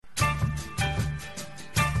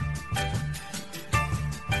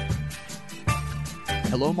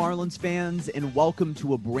Hello, Marlins fans, and welcome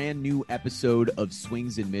to a brand new episode of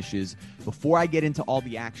Swings and Mishes. Before I get into all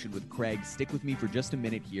the action with Craig, stick with me for just a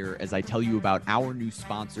minute here as I tell you about our new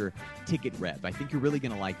sponsor, TicketRev. I think you're really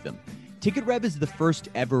going to like them. TicketRev is the first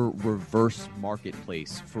ever reverse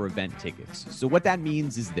marketplace for event tickets. So what that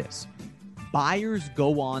means is this. Buyers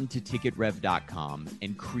go on to ticketrev.com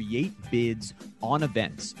and create bids on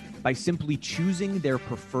events by simply choosing their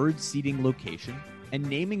preferred seating location and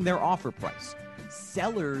naming their offer price.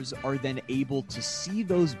 Sellers are then able to see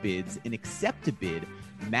those bids and accept a bid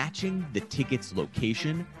matching the ticket's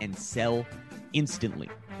location and sell instantly.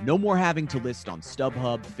 No more having to list on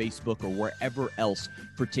StubHub, Facebook, or wherever else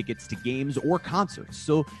for tickets to games or concerts.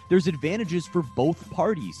 So there's advantages for both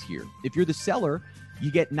parties here. If you're the seller,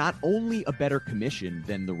 you get not only a better commission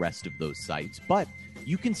than the rest of those sites, but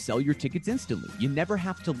you can sell your tickets instantly. You never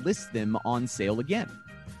have to list them on sale again.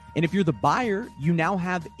 And if you're the buyer, you now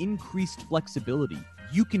have increased flexibility.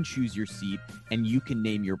 You can choose your seat and you can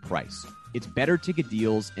name your price. It's better ticket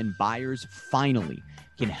deals, and buyers finally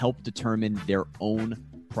can help determine their own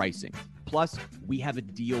pricing. Plus, we have a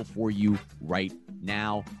deal for you right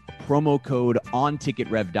now, a promo code on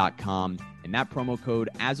ticketrev.com. And that promo code,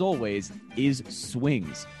 as always, is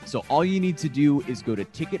SWINGS. So all you need to do is go to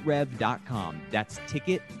ticketrev.com. That's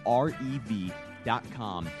ticketrev.com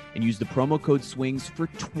and use the promo code SWINGS for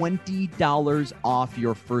 $20 off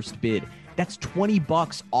your first bid. That's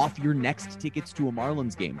 $20 off your next tickets to a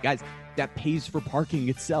Marlins game. Guys, that pays for parking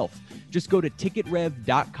itself. Just go to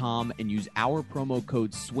ticketrev.com and use our promo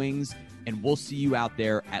code SWINGS, and we'll see you out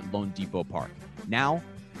there at Lone Depot Park. Now,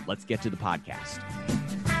 let's get to the podcast.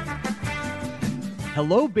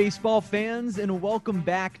 Hello, baseball fans, and welcome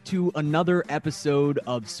back to another episode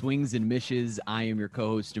of Swings and Mishes. I am your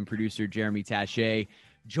co-host and producer, Jeremy Taché,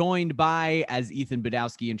 joined by, as Ethan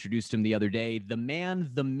Badowski introduced him the other day, the man,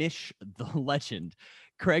 the Mish, the legend,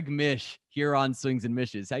 Craig Mish, here on Swings and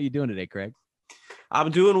Mishes. How you doing today, Craig?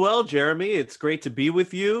 I'm doing well, Jeremy. It's great to be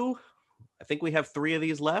with you. I think we have 3 of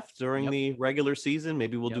these left during the regular season.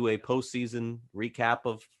 Maybe we'll do a postseason recap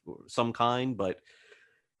of some kind, but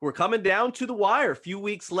we're coming down to the wire. A few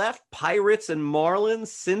weeks left. Pirates and Marlins,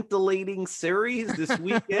 scintillating series this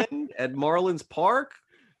weekend at Marlins Park.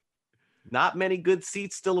 Not many good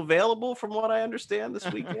seats still available from what I understand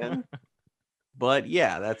this weekend. But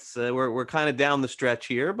yeah, that's we're kind of down the stretch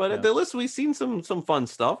here. But at the list, we've seen some fun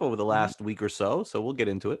stuff over the last week or so. So we'll get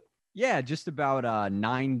into it. Yeah, just about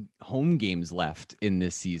 9 home games left in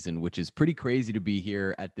this season, which is pretty crazy to be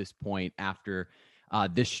here at this point after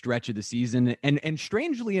this stretch of the season. And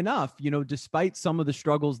strangely enough, you know, despite some of the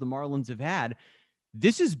struggles the Marlins have had,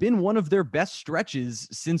 this has been one of their best stretches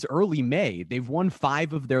since early May. They've won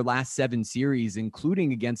 5 of their last 7 series,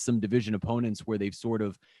 including against some division opponents where they've sort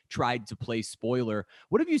of tried to play spoiler.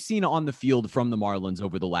 What have you seen on the field from the Marlins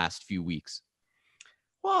over the last few weeks?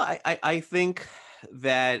 Well, I think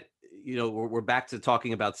that, you know, we're back to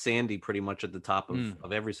talking about Sandy pretty much at the top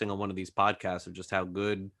of every single one of these podcasts of just how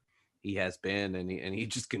good he has been, and he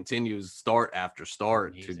just continues start after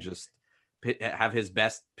start. Amazing. To just have his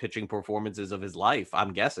best pitching performances of his life,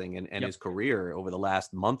 I'm guessing, and his career over the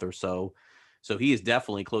last month or so. So he is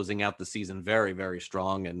definitely closing out the season very, very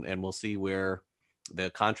strong, and we'll see where the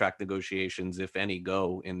contract negotiations, if any,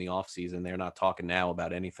 go in the offseason. They're not talking now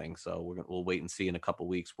about anything, so we'll wait and see in a couple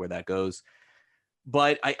weeks where that goes.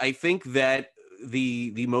 But I think that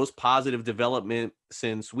the most positive development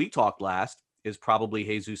since we talked last is probably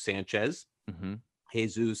Jesus Sanchez. Mm-hmm.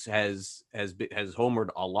 Jesus has homered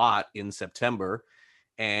a lot in September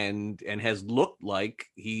and has looked like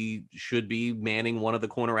he should be manning one of the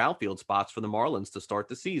corner outfield spots for the Marlins to start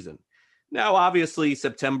the season. Now, obviously,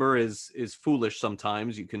 September is foolish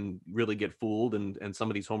sometimes. You can really get fooled, and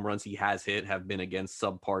some of these home runs he has hit have been against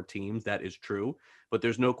subpar teams. That is true. But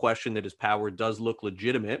there's no question that his power does look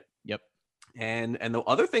legitimate. Yep. And the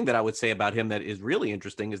other thing that I would say about him that is really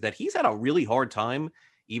interesting is that he's had a really hard time,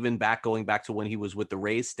 even going back to when he was with the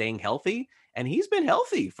Rays, staying healthy. And he's been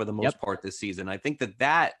healthy for the most part this season. I think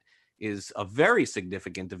that is a very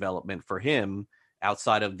significant development for him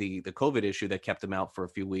outside of the COVID issue that kept him out for a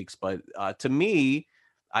few weeks. But to me,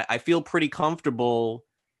 I feel pretty comfortable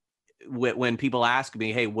when people ask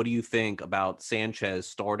me, hey, what do you think about Sanchez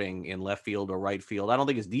starting in left field or right field? I don't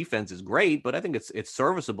think his defense is great, but I think it's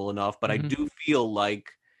serviceable enough. But I do feel like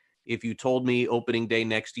if you told me opening day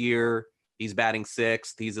next year, he's batting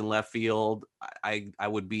 6th, he's in left field, I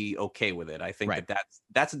would be okay with it. I think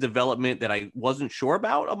that's a development that I wasn't sure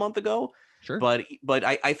about a month ago. Sure. But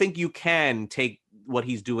I think you can take what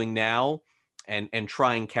he's doing now and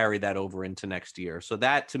try and carry that over into next year. So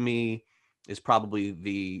that, to me, is probably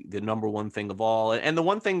the number one thing of all, and the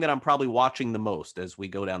one thing that I'm probably watching the most as we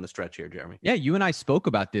go down the stretch here, Jeremy. Yeah, you and I spoke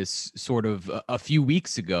about this sort of a few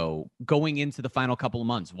weeks ago, going into the final couple of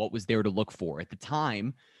months. What was there to look for? At the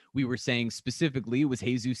time, we were saying specifically it was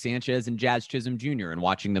Jesus Sanchez and Jazz Chisholm Jr., and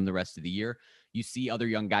watching them the rest of the year, you see other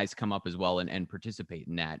young guys come up as well and participate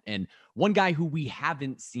in that. And one guy who we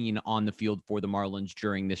haven't seen on the field for the Marlins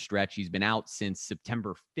during this stretch, he's been out since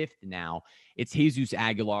September 5th now. It's Jesus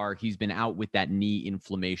Aguilar. He's been out with that knee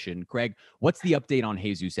inflammation. Craig, what's the update on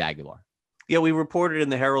Jesus Aguilar? Yeah, we reported in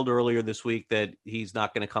the Herald earlier this week that he's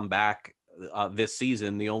not going to come back this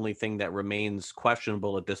season. The only thing that remains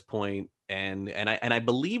questionable at this point, and I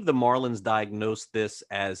believe the Marlins diagnosed this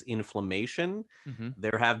as inflammation. Mm-hmm.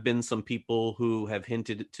 There have been some people who have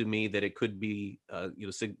hinted to me that it could be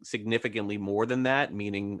significantly more than that,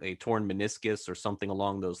 meaning a torn meniscus or something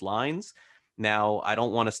along those lines. Now, I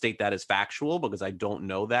don't want to state that as factual because I don't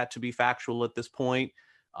know that to be factual at this point.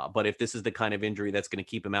 But if this is the kind of injury that's going to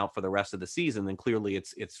keep him out for the rest of the season, then clearly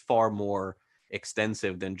it's far more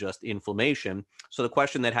extensive than just inflammation. So the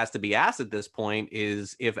question that has to be asked at this point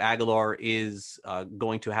is if Aguilar is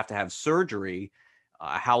going to have surgery,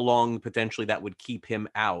 how long potentially that would keep him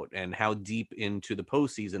out and how deep into the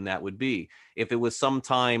postseason that would be. If it was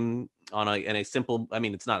sometime in a simple, I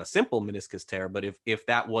mean, it's not a simple meniscus tear, but if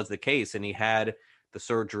that was the case and he had the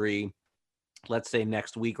surgery, let's say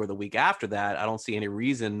next week or the week after that, I don't see any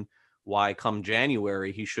reason why come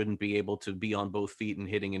January he shouldn't be able to be on both feet and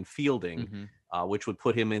hitting and fielding, which would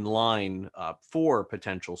put him in line for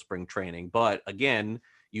potential spring training. But again,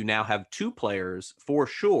 you now have two players for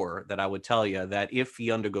sure that I would tell you that if he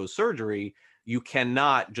undergoes surgery, you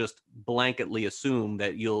cannot just blanketly assume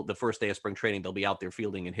that the first day of spring training, they'll be out there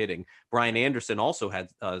fielding and hitting. Brian Anderson also had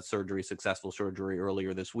successful surgery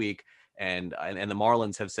earlier this week. And the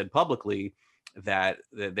Marlins have said publicly that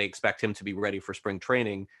they expect him to be ready for spring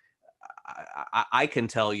training. I can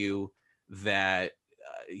tell you that,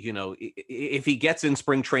 if he gets in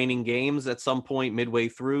spring training games at some point midway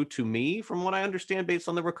through, to me, from what I understand, based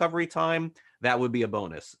on the recovery time, that would be a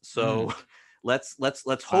bonus. So let's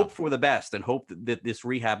hope for the best and hope that this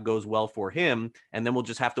rehab goes well for him. And then we'll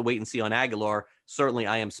just have to wait and see on Aguilar. Certainly,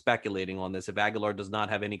 I am speculating on this. If Aguilar does not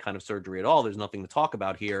have any kind of surgery at all, there's nothing to talk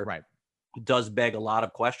about here. Right. Does beg a lot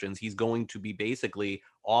of questions. He's going to be basically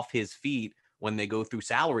off his feet when they go through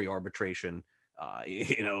salary arbitration,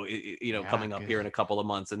 coming up here in a couple of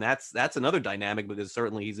months. And that's another dynamic because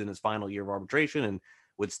certainly he's in his final year of arbitration and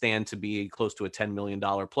would stand to be close to a $10 million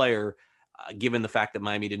player. Given the fact that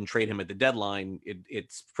Miami didn't trade him at the deadline,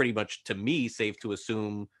 it's pretty much, to me, safe to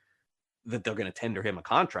assume that they're going to tender him a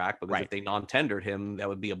contract because if they non-tendered him, that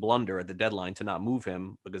would be a blunder at the deadline to not move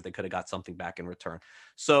him because they could have got something back in return.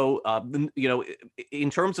 So,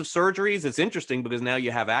 in terms of surgeries, it's interesting because now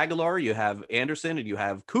you have Aguilar, you have Anderson, and you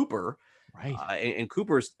have Cooper. Right. And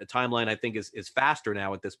Cooper's timeline, I think, is faster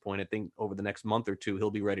now at this point. I think over the next month or two,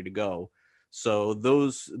 he'll be ready to go. So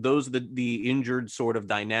those are the injured sort of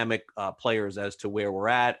dynamic players as to where we're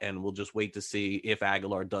at. And we'll just wait to see if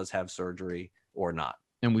Aguilar does have surgery or not.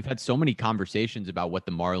 And we've had so many conversations about what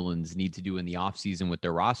the Marlins need to do in the offseason with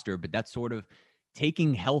their roster, but that's sort of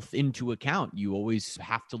taking health into account. You always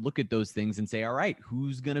have to look at those things and say, all right,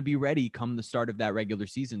 who's going to be ready come the start of that regular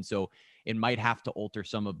season? So it might have to alter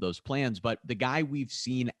some of those plans. But the guy we've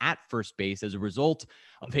seen at first base as a result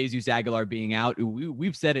of Jesus Aguilar being out,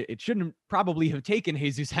 we've said it shouldn't probably have taken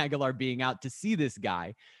Jesus Aguilar being out to see this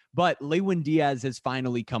guy. But Lewin Diaz has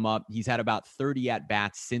finally come up. He's had about 30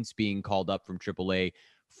 at-bats since being called up from AAA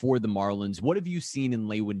for the Marlins. What have you seen in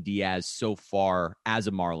Lewin Diaz so far as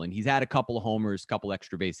a Marlin? He's had a couple of homers, couple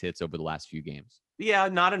extra base hits over the last few games. Yeah,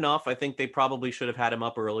 not enough. I think they probably should have had him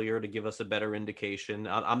up earlier to give us a better indication.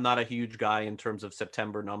 I'm not a huge guy in terms of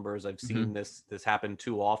September numbers. I've seen this happen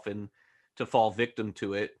too often to fall victim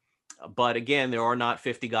to it. But again, there are not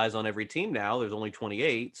 50 guys on every team now. There's only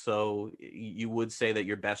 28. So you would say that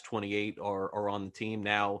your best 28 are on the team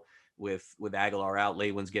now. With Aguilar out,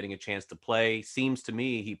 Lewin's getting a chance to play. Seems to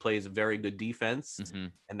me he plays a very good defense,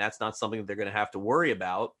 and that's not something that they're going to have to worry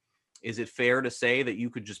about. Is it fair to say that you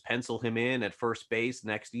could just pencil him in at first base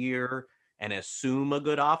next year and assume a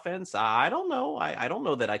good offense? I don't know. I don't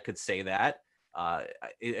know that I could say that. I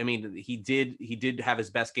mean, he did have his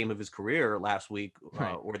best game of his career last week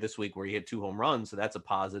or this week where he had 2 home runs, so that's a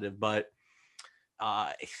positive. But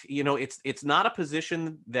it's not a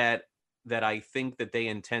position that I think that they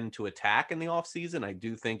intend to attack in the offseason. I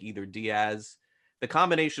do think either Diaz, the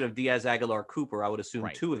combination of Diaz, Aguilar, Cooper, I would assume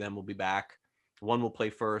 2 of them will be back. One will play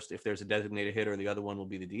first if there's a designated hitter, and the other one will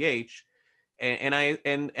be the DH. And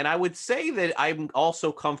I would say that I'm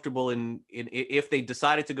also comfortable in if they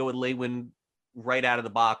decided to go with Lewin right out of the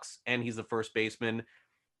box, and he's the first baseman.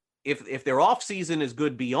 If their offseason is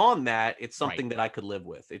good beyond that, it's something that I could live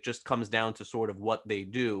with. It just comes down to sort of what they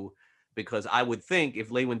do, because I would think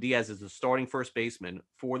if Lewin Diaz is the starting first baseman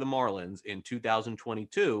for the Marlins in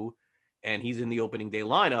 2022 and he's in the opening day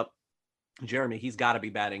lineup, Jeremy, he's got to be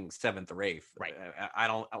batting 7th or 8th. Right. I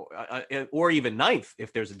don't, or even 9th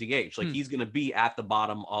if there's a DH. Like he's going to be at the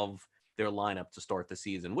bottom of their lineup to start the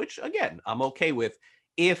season, which again, I'm okay with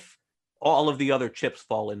if all of the other chips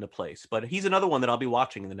fall into place. But he's another one that I'll be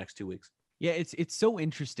watching in the next 2 weeks. Yeah, it's so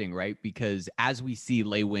interesting, right? Because as we see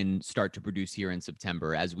Lewin start to produce here in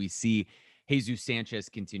September, as we see Jesus Sanchez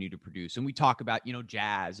continue to produce, and we talk about,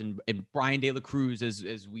 Jazz and Brian De La Cruz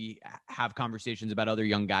as we have conversations about other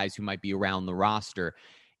young guys who might be around the roster,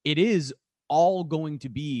 it is all going to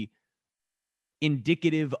be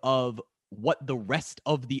indicative of what the rest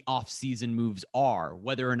of the offseason moves are,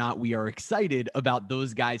 whether or not we are excited about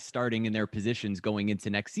those guys starting in their positions going into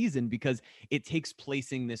next season, because it takes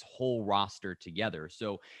placing this whole roster together.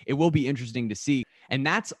 So it will be interesting to see. And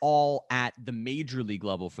that's all at the major league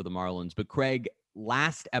level for the Marlins. But Craig,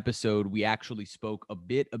 last episode, we actually spoke a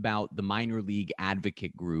bit about the minor league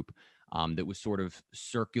advocate group that was sort of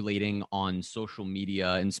circulating on social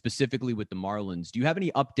media and specifically with the Marlins. Do you have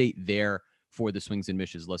any update there for the Swings and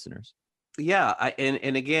Mishes listeners? Yeah,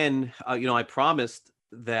 and again, I promised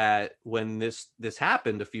that when this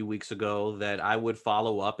happened a few weeks ago that I would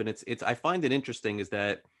follow up, and it's I find it interesting is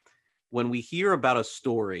that when we hear about a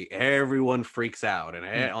story, everyone freaks out,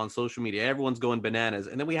 and on social media, everyone's going bananas,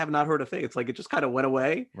 and then we have not heard a thing. It's like it just kind of went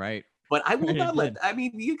away, right? But I will not let. I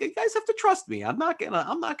mean, you guys have to trust me. I'm not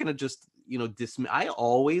gonna just dismiss. I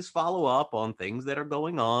always follow up on things that are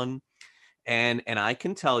going on, and I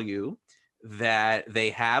can tell you that they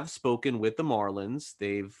have spoken with the Marlins.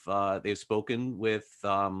 They've spoken with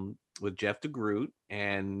Jeff DeGroot,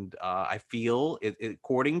 and I feel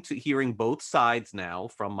according to hearing both sides now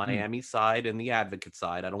from Miami side and the advocate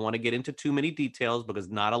side. I don't want to get into too many details because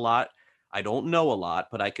not a lot. I don't know a lot,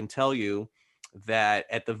 but I can tell you that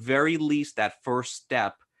at the very least, that first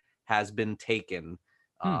step has been taken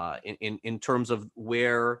in terms of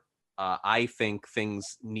where I think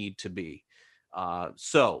things need to be.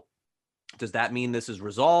 So. Does that mean this is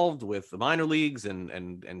resolved with the minor leagues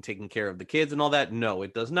and taking care of the kids and all that? No,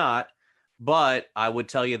 it does not. But I would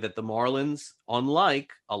tell you that the Marlins,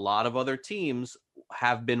 unlike a lot of other teams,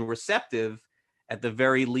 have been receptive at the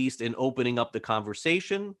very least in opening up the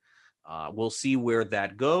conversation. We'll see where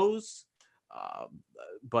that goes.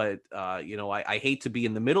 But I hate to be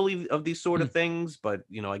in the middle of these sort of things, but,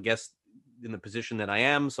 I guess in the position that I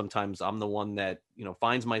am, sometimes I'm the one that,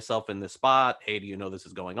 finds myself in this spot. Hey, do you know this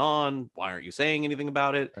is going on? Why aren't you saying anything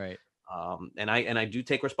about it? Right. And I do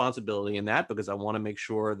take responsibility in that because I want to make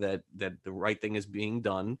sure that the right thing is being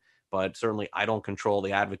done. But certainly I don't control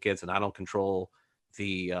the advocates, and I don't control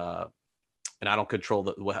how the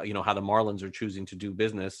Marlins are choosing to do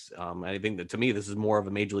business. I think that to me, this is more of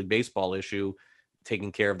a Major League Baseball issue,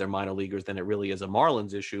 taking care of their minor leaguers, than it really is a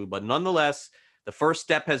Marlins issue. But nonetheless, the first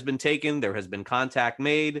step has been taken. There has been contact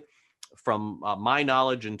made. From my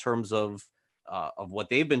knowledge, in terms of what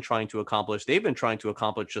they've been trying to accomplish, they've been trying to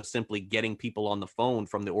accomplish just simply getting people on the phone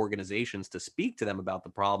from the organizations to speak to them about the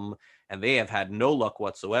problem, and they have had no luck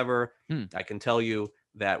whatsoever. I can tell you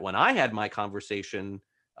that when I had my conversation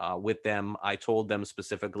with them, I told them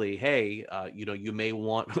specifically, hey, you may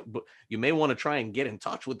want to try and get in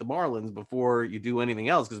touch with the Marlins before you do anything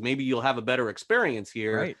else, because maybe you'll have a better experience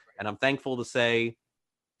here. Right. And I'm thankful to say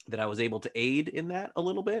that I was able to aid in that a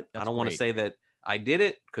little bit. I don't want to say that I did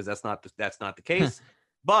it, because that's not the case,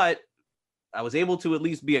 but I was able to at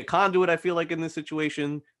least be a conduit. I feel like in this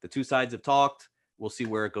situation, the two sides have talked. We'll see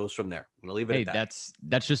where it goes from there. I'm gonna leave it at that.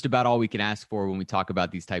 That's just about all we can ask for when we talk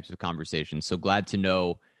about these types of conversations. So glad to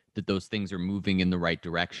know that those things are moving in the right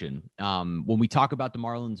direction. When we talk about the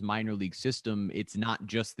Marlins minor league system, it's not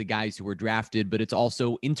just the guys who were drafted, but it's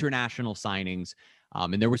also international signings.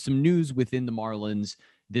 And there was some news within the Marlins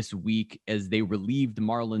this week as they relieved the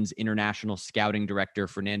Marlins international scouting director,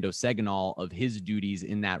 Fernando Seganal, of his duties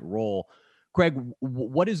in that role. Craig,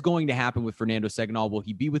 what is going to happen with Fernando Seganal? Will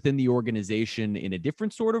he be within the organization in a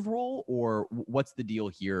different sort of role, or what's the deal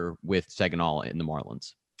here with Seganal in the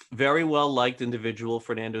Marlins? Very well liked individual,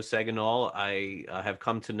 Fernando Seganal. I have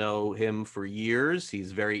come to know him for years.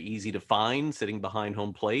 He's very easy to find sitting behind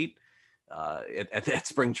home plate at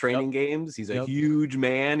spring training games. He's a huge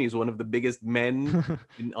man. He's one of the biggest men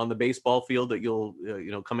on the baseball field that you'll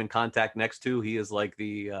come in contact next to. He is like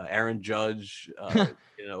the Aaron Judge,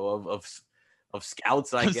 of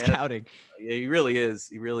scouts, I guess. Scouting. Yeah, he really is.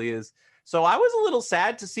 He really is. So I was a little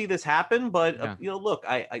sad to see this happen, but Yeah. look,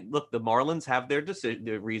 I look, the Marlins have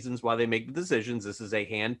their reasons why they make the decisions. This is a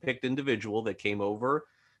hand-picked individual that came over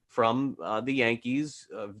from the Yankees,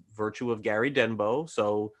 virtue of Gary Denbo.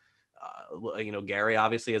 So, Gary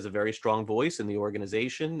obviously has a very strong voice in the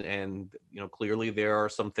organization, and clearly there are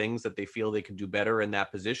some things that they feel they could do better in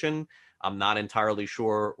that position. I'm not entirely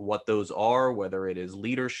sure what those are, whether it is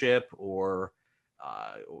leadership or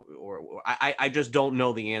I just don't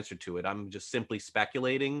know the answer to it. I'm just simply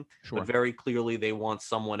speculating, Sure. but very clearly they want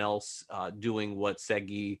someone else doing what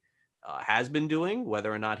Segi has been doing.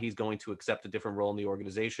 Whether or not he's going to accept a different role in the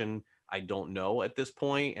organization, I don't know at this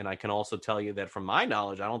point. And I can also tell you that from my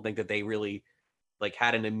knowledge, I don't think that they really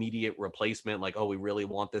had an immediate replacement. Like, oh, we really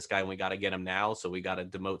want this guy and we got to get him now, so we got to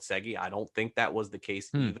demote Segi. I don't think that was the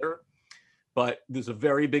case either. But there's a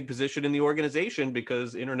very big position in the organization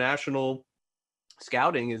because international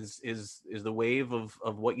scouting is the wave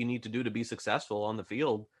of what you need to do to be successful on the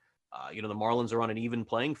field. The Marlins are on an even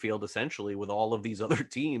playing field essentially with all of these other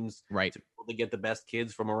teams, right, to get the best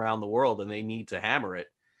kids from around the world, and they need to hammer it.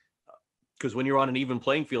 Because when you're on an even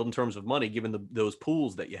playing field in terms of money, given those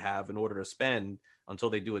pools that you have in order to spend until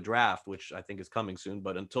they do a draft, which I think is coming soon,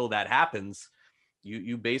 but until that happens,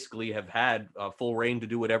 you basically have had full reign to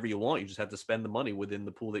do whatever you want. You just have to spend the money within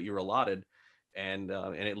the pool that you're allotted. And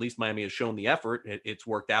at least Miami has shown the effort. It's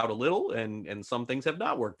worked out a little, and some things have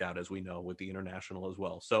not worked out, as we know, with the international as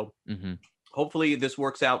well. So hopefully this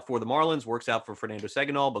works out for the Marlins, works out for Fernando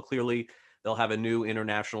Seganol, but clearly they'll have a new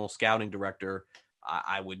international scouting director,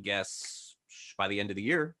 I would guess, by the end of the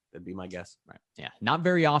year. That'd be my guess. Right. Yeah. Not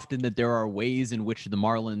very often that there are ways in which the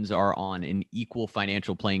Marlins are on an equal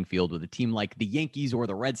financial playing field with a team like the Yankees or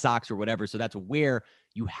the Red Sox or whatever. So that's where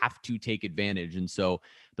you have to take advantage. And so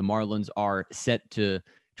the Marlins are set to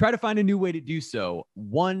try to find a new way to do so.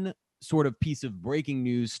 One sort of piece of breaking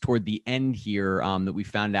news toward the end here that we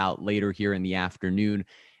found out later here in the afternoon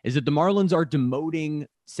is that the Marlins are demoting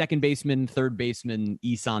second baseman, third baseman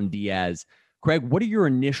Isan Diaz. Craig, what are your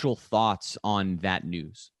initial thoughts on that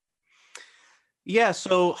news? Yeah,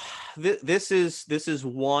 so this is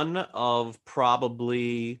one of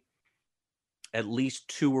probably at least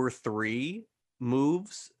 2 or 3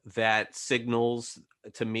 moves that signals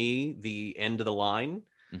to me the end of the line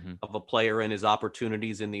of a player and his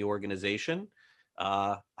opportunities in the organization.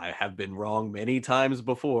 I have been wrong many times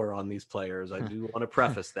before on these players. I do want to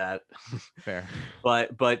preface that. Fair.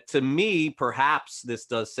 But to me, perhaps this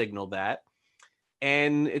does signal that.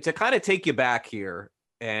 And to kind of take you back here,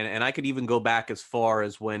 and I could even go back as far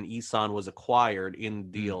as when Isan was acquired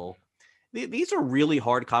in the deal. These are really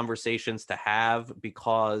hard conversations to have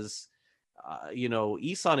because,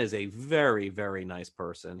 Isan is a very, very nice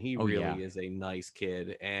person. He really is a nice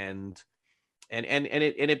kid. And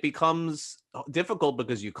it becomes difficult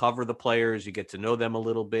because you cover the players, you get to know them a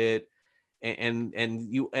little bit. And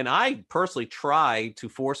I personally try to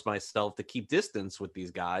force myself to keep distance with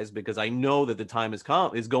these guys because I know that the time is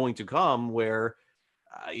going to come where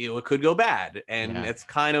it could go bad, and that's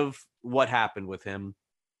kind of what happened with him.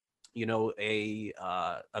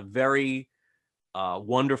 A very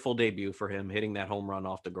wonderful debut for him, hitting that home run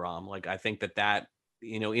off DeGrom. Like, I think that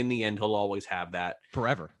in the end he'll always have that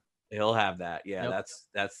forever. He'll have that. Yeah,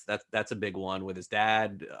 yep. That's a big one with his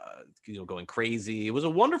dad, going crazy. It was a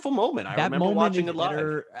wonderful moment. I remember watching it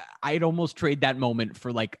live. I'd almost trade that moment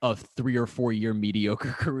for like a 3 or 4 year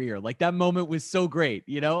mediocre career. Like, that moment was so great,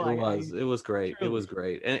 It was great. Truly. It was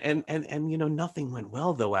great. And nothing went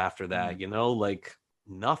well though after that, like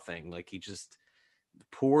nothing. Like, he just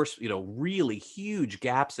poor, really huge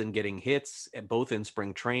gaps in getting hits at both in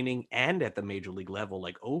spring training and at the major league level,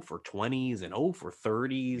 like 0 for 20s and 0 for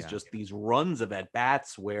 30s, just these runs of at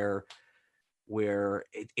bats where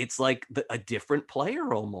it's like a different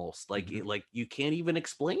player almost. Like, like you can't even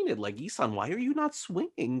explain it. Like, Isan, why are you not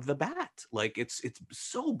swinging the bat? Like, it's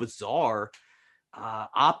so bizarre.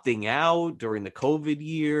 Opting out during the COVID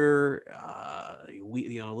year,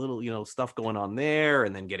 little stuff going on there,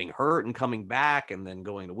 and then getting hurt and coming back, and then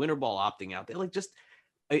going to winter ball, opting out. They're like just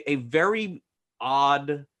a very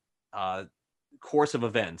odd course of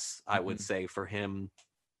events, I would say, for him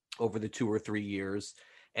over the 2 or 3 years.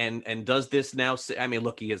 And does this now? I mean,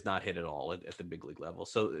 look, he has not hit at all at the big league level.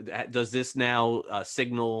 So does this now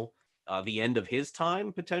signal the end of his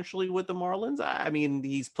time potentially with the Marlins? I mean,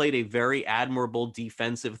 he's played a very admirable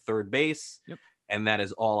defensive third base, and that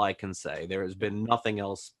is all I can say. There has been nothing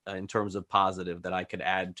else in terms of positive that I could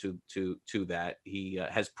add to that. He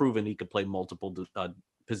has proven he could play multiple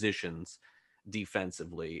positions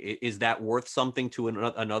defensively. Is that worth something to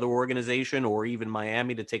another organization or even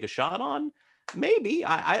Miami to take a shot on? Maybe.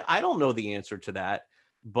 I don't know the answer to that.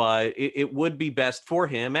 but it would be best for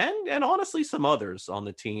him and honestly some others on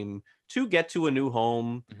the team to get to a new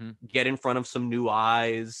home, get in front of some new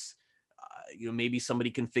eyes. Maybe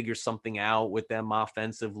somebody can figure something out with them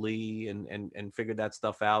offensively and figure that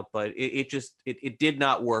stuff out. But it did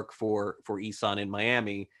not work for Isan in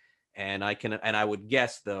Miami. And I would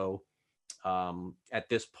guess though, at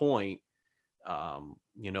this point,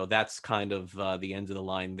 that's kind of the end of the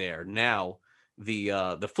line there. Now,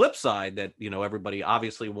 the flip side that, everybody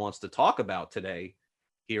obviously wants to talk about today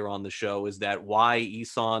here on the show is that why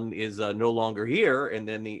Isan is no longer here. And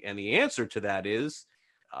then the answer to that is,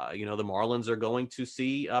 the Marlins are going to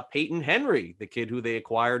see Peyton Henry, the kid who they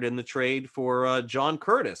acquired in the trade for John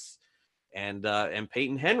Curtis. And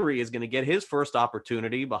Peyton Henry is going to get his first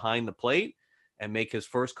opportunity behind the plate and make his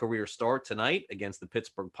first career start tonight against the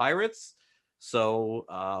Pittsburgh Pirates. So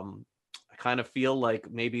I kind of feel like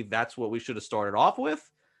maybe that's what we should have started off with.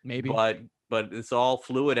 Maybe. But it's all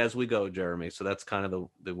fluid as we go, Jeremy. So that's kind of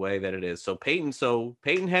the way that it is. So Peyton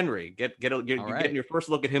Henry, you're getting your first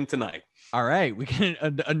look at him tonight. All right, we get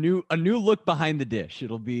a new look behind the dish.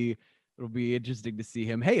 It'll be interesting to see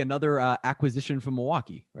him. Hey, another acquisition from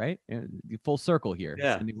Milwaukee, right? Full circle here.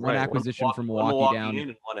 Yeah, one acquisition from Milwaukee down, in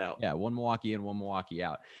and one out. Yeah, one Milwaukee in, one Milwaukee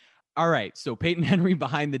out. All right, so Peyton Henry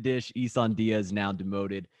behind the dish. Isan Diaz now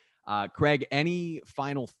demoted. Craig, any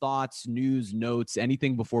final thoughts, news, notes,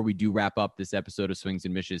 anything before we do wrap up this episode of Swings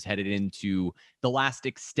and Mishes, headed into the last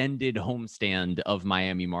extended homestand of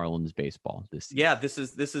Miami Marlins baseball this season? Yeah, this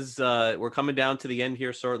is we're coming down to the end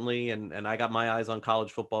here, certainly, and I got my eyes on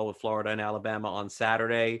college football with Florida and Alabama on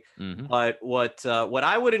Saturday. But what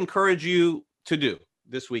I would encourage you to do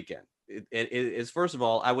this weekend is, first of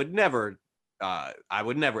all, I would never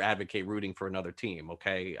advocate rooting for another team.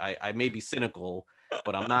 Okay, I may be cynical,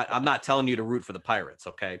 but I'm not telling you to root for the Pirates.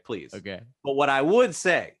 Okay, please. Okay. But what I would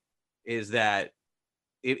say is that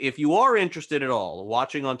if you are interested at all,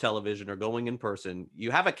 watching on television or going in person, you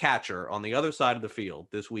have a catcher on the other side of the field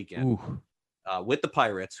this weekend with the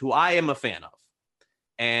Pirates, who I am a fan of.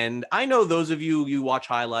 And I know those of you watch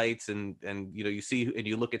highlights and you see and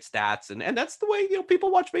you look at stats and that's the way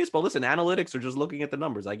people watch baseball. Listen, analytics are just looking at the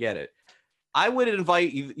numbers. I get it. I would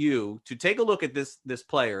invite you to take a look at this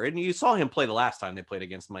player. And you saw him play the last time they played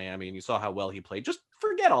against Miami, and you saw how well he played. Just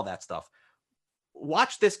forget all that stuff.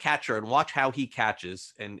 Watch this catcher and watch how he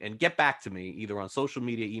catches and get back to me either on social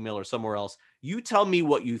media, email, or somewhere else. You tell me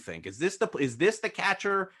what you think. Is this the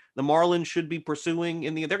catcher the Marlins should be pursuing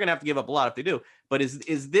they're going to have to give up a lot if they do, but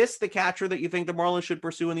is this the catcher that you think the Marlins should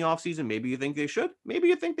pursue in the offseason? Maybe you think they should, maybe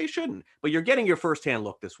you think they shouldn't, but you're getting your firsthand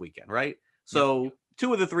look this weekend, right? So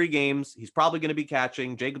 2 of the 3 games, he's probably going to be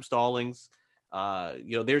catching. Jacob Stallings,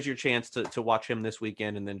 there's your chance to watch him this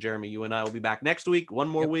weekend. And then, Jeremy, you and I will be back next week, one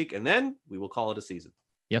more week, and then we will call it a season.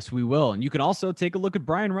 Yes, we will. And you can also take a look at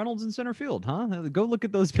Brian Reynolds in center field, huh? Go look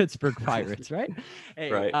at those Pittsburgh Pirates, right?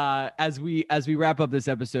 Hey, right. As we wrap up this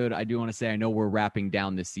episode, I do want to say, I know we're wrapping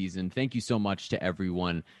down this season. Thank you so much to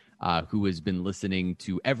everyone who has been listening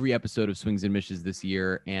to every episode of Swings and Mishes this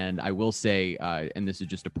year. And I will say, and this is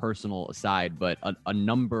just a personal aside, but a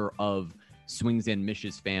number of Swings and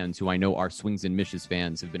Mishes fans who I know are Swings and Mishes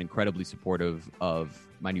fans have been incredibly supportive of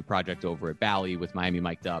my new project over at Bally with Miami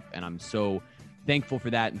Mic'd Up. And I'm so thankful for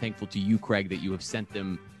that, and thankful to you, Craig, that you have sent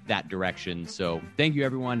them that direction. So thank you,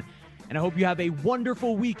 everyone. And I hope you have a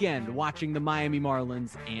wonderful weekend watching the Miami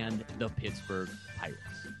Marlins and the Pittsburgh Pirates.